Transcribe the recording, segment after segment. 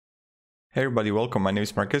Hey everybody, welcome. My name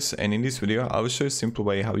is Marcus, and in this video I will show you a simple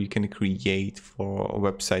way how you can create for a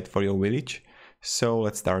website for your village. So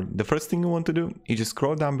let's start. The first thing you want to do is just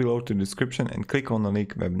scroll down below to the description and click on the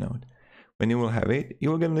link Webnode. When you will have it, you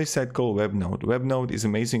will get this site called Webnode. Webnode is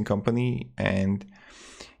an amazing company and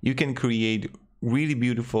you can create really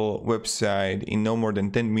beautiful website in no more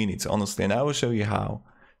than 10 minutes, honestly, and I will show you how.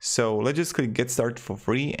 So let's just click get started for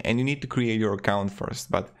free, and you need to create your account first,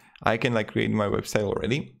 but I can create my website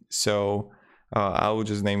already. So I will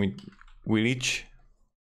just name it village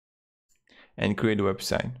and create a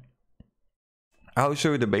website. I'll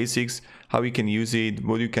show you the basics, how you can use it,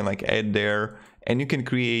 what you can add there, and you can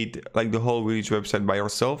create the whole village website by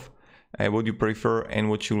yourself, what you prefer and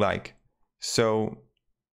what you like. So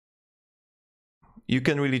you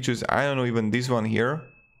can really choose, I don't know, even this one here.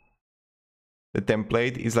 The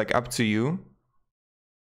template is up to you.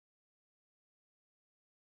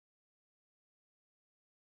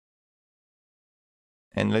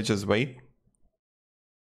 And let's just wait.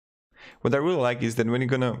 What I really like is that when you're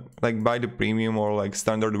gonna buy the premium or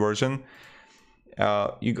standard version,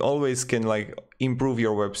 you always can improve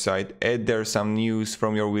your website, add there some news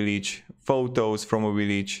from your village, photos from a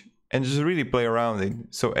village, and just really play around it.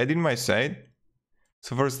 So edit my site.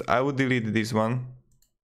 So first I would delete this one.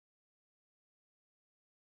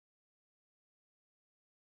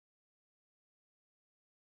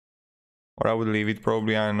 Or I would leave it,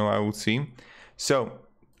 probably, I don't know, I would see. So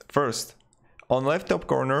first, on left top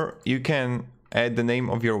corner, you can add the name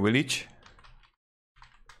of your village.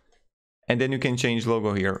 And then you can change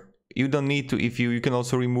logo here. You don't need to, if you can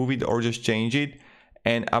also remove it or just change it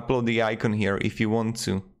and upload the icon here if you want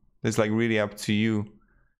to. It's really up to you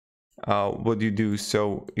what you do.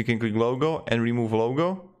 So you can click logo and remove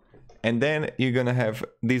logo. And then you're gonna have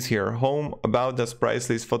this here, home, about us, price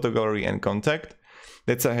list, photo gallery, and contact.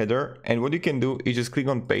 That's a header. And what you can do is just click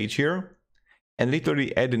on page here and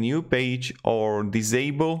literally add a new page or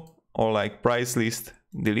disable, or price list,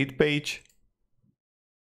 delete page.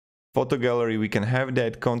 Photo gallery, we can have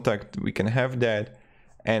that. Contact, we can have that.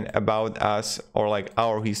 And about us, or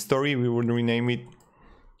our history, we would rename it.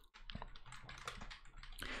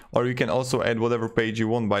 Or you can also add whatever page you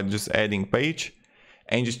want by just adding page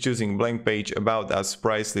and just choosing blank page, about us,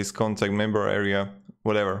 price list, contact, member area,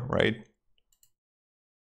 whatever, right?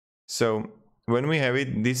 So when we have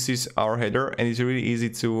it, this is our header, and it's really easy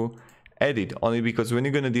to edit, only because when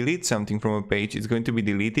you're going to delete something from a page, it's going to be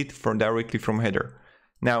deleted directly from header.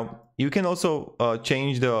 Now you can also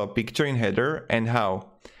change the picture in header. And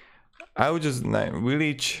how? I would just name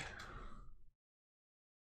village,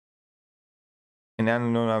 and I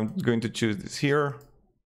don't know, I'm going to choose this here.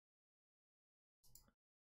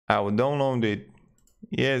 I would download it.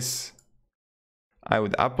 Yes, I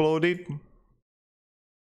would upload it.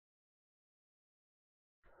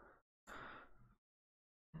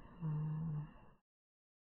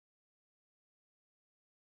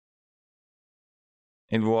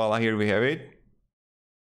 And voila, here we have it.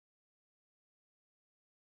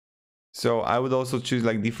 So I would also choose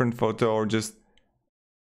different photo, or just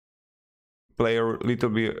play a little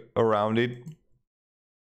bit around it.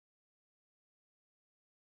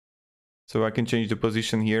 So I can change the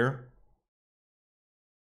position here.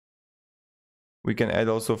 We can add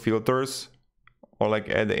also filters, or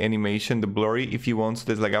add the animation, the blurry, if you want.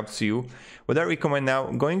 So that's up to you. What I recommend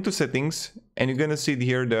now, going to settings, and you're gonna see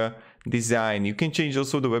here the design. You can change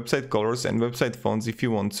also the website colors and website fonts if you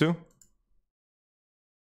want to.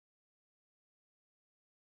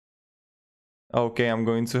 Okay, I'm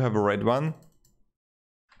going to have a red one.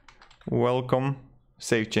 Welcome.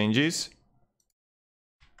 Save changes.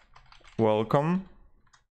 Welcome.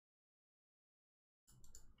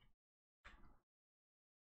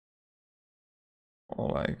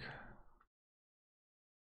 Or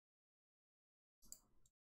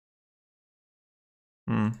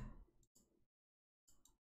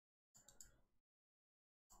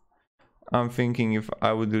I'm thinking if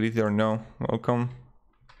I would delete it or no. Welcome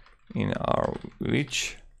in our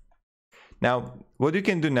village. Now, what you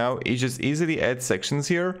can do now is just easily add sections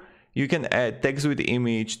here. You can add text with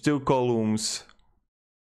image, 2 columns.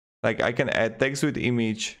 I can add text with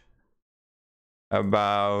image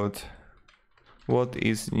about what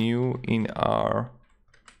is new in our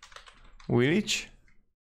village.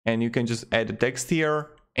 And you can just add the text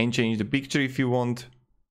here and change the picture if you want.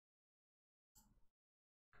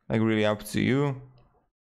 Really up to you.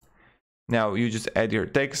 Now you just add your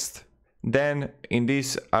text. Then in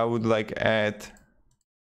this I would add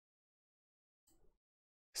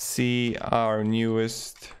see our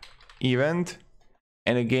newest event.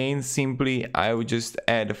 And again, simply I would just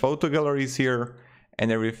add the photo galleries here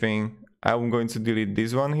and everything. I'm going to delete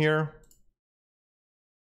this one here.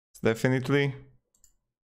 definitely.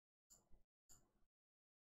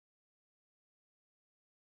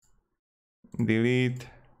 Delete.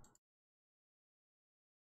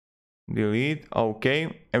 Delete.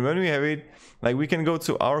 Okay. And when we have it, like we can go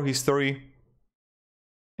to our history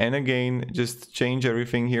and again just change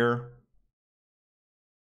everything here.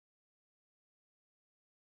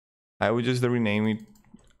 I would just rename it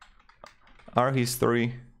our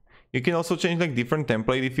history. You can also change like different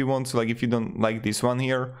template if you want, so like if you don't like this one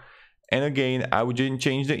here. And again, I would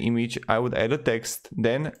change the image. I would add a text.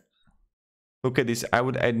 Then look at this. I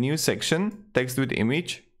would add new section, text with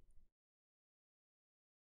image.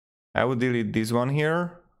 I would delete this one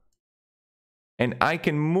here. And I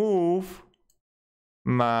can move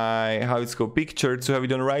my, how it's called, picture to have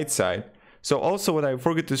it on the right side. So also what I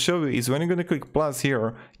forgot to show you is when you're going to click plus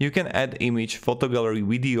here, you can add image, photo gallery,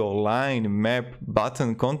 video, line, map,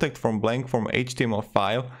 button, contact form, blank form, HTML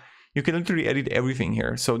file. You can literally edit everything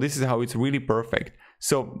here. So this is how it's really perfect.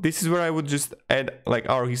 So this is where I would just add like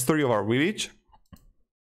our history of our village.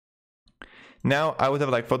 Now I would have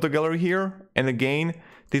like photo gallery here. And again,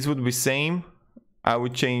 this would be same. I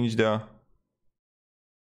would change the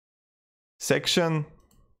section.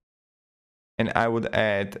 And I would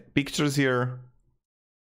add pictures here.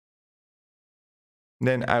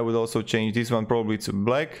 Then I would also change this one probably to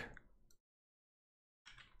black.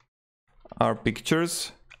 Our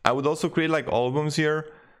pictures. I would also create like albums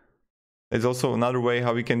here. There's also another way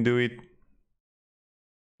how we can do it.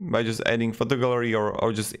 By just adding photo gallery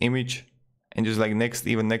or just image. And just like next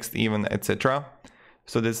even, etc.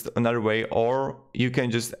 So that's another way. Or you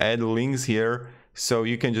can just add links here. So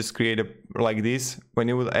you can just create a like this. When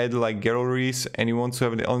you would add like galleries and you want to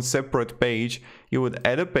have it on separate page, you would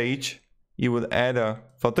add a page, you would add a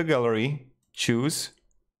photo gallery, choose.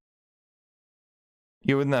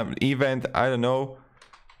 You would have event, I don't know.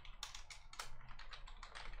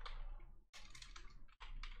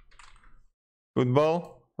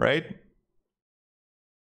 Football, right?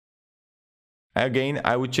 Again,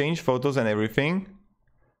 I would change photos and everything.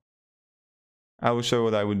 I will show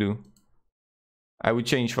what I would do. I would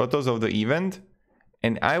change photos of the event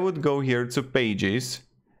and I would go here to pages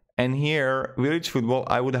and here village football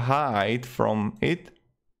I would hide from it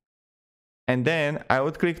and then I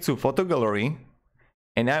would click to photo gallery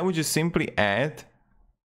and I would just simply add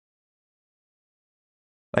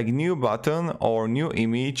like new button or new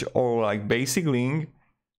image or like basic link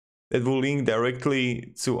that will link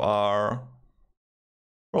directly to our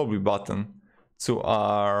probably button to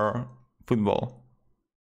our football.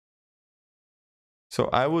 So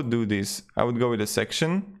I would do this. I would go with a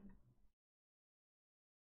section.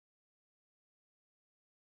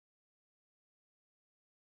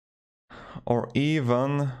 Or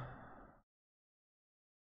even,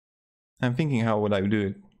 I'm thinking how would I do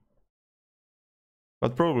it?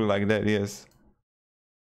 But probably like that, yes.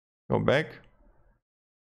 Go back.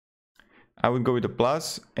 I would go with a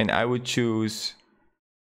plus and I would choose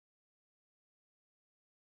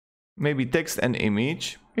maybe text and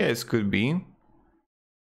image. Yes, could be.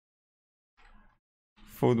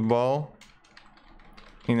 Football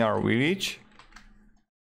in our village.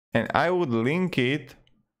 And I would link it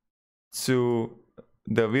to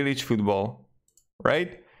the village football,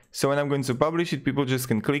 right? So when I'm going to publish it, people just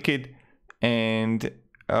can click it and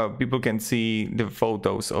people can see the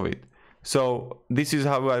photos of it. So this is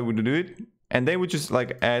how I would do it. And they would just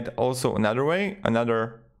like add also another way,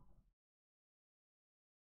 another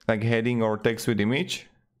like heading or text with image.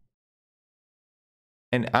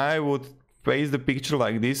 And I would paste the picture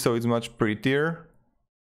like this so it's much prettier.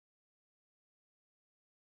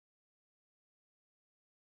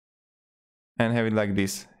 And have it like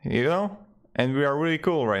this, you know? And we are really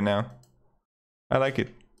cool right now. I like it.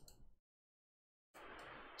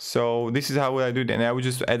 So this is how I do it, and I would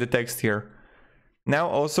just add the text here. Now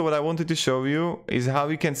also what I wanted to show you is how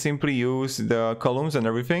you can simply use the columns and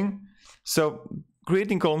everything. So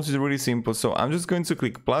creating columns is really simple. So I'm just going to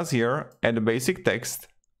click plus here, add a basic text.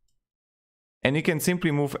 And you can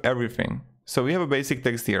simply move everything. So we have a basic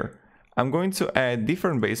text here. I'm going to add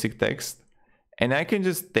different basic text. And I can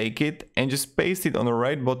just take it and just paste it on the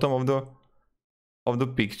right bottom of the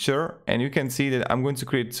picture. And you can see that I'm going to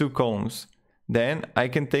create 2 columns. Then I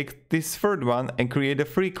can take this third one and create a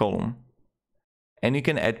 3 column. And you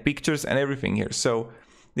can add pictures and everything here. So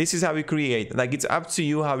this is how we create. Like, it's up to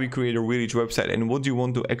you how you create a village website and what you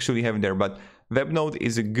want to actually have there. But Webnode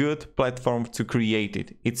is a good platform to create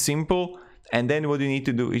it. It's simple. And then what you need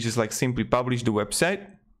to do is just like simply publish the website.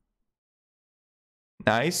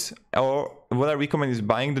 Nice. Or what I recommend is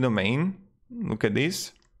buying the domain. Look at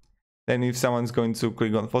this. Then if someone's going to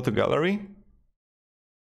click on photo gallery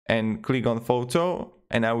and click on photo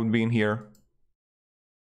and I would be in here,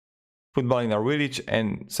 football in our village,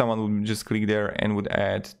 and someone would just click there and would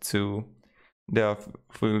add to the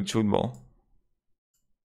village football.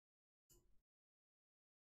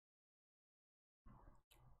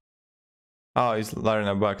 Oh, it's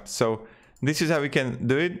Larina bugged. So this is how we can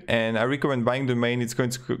do it, and I recommend buying the domain. It's going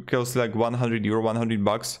to cost like 100 euro, 100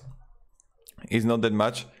 bucks. It's not that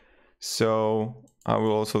much. So I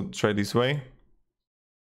will also try this way.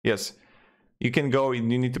 Yes, you can go, you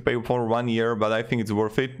need to pay for 1 year, but I think it's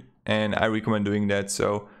worth it, and I recommend doing that.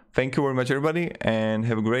 So thank you very much, everybody, and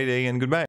have a great day, and goodbye.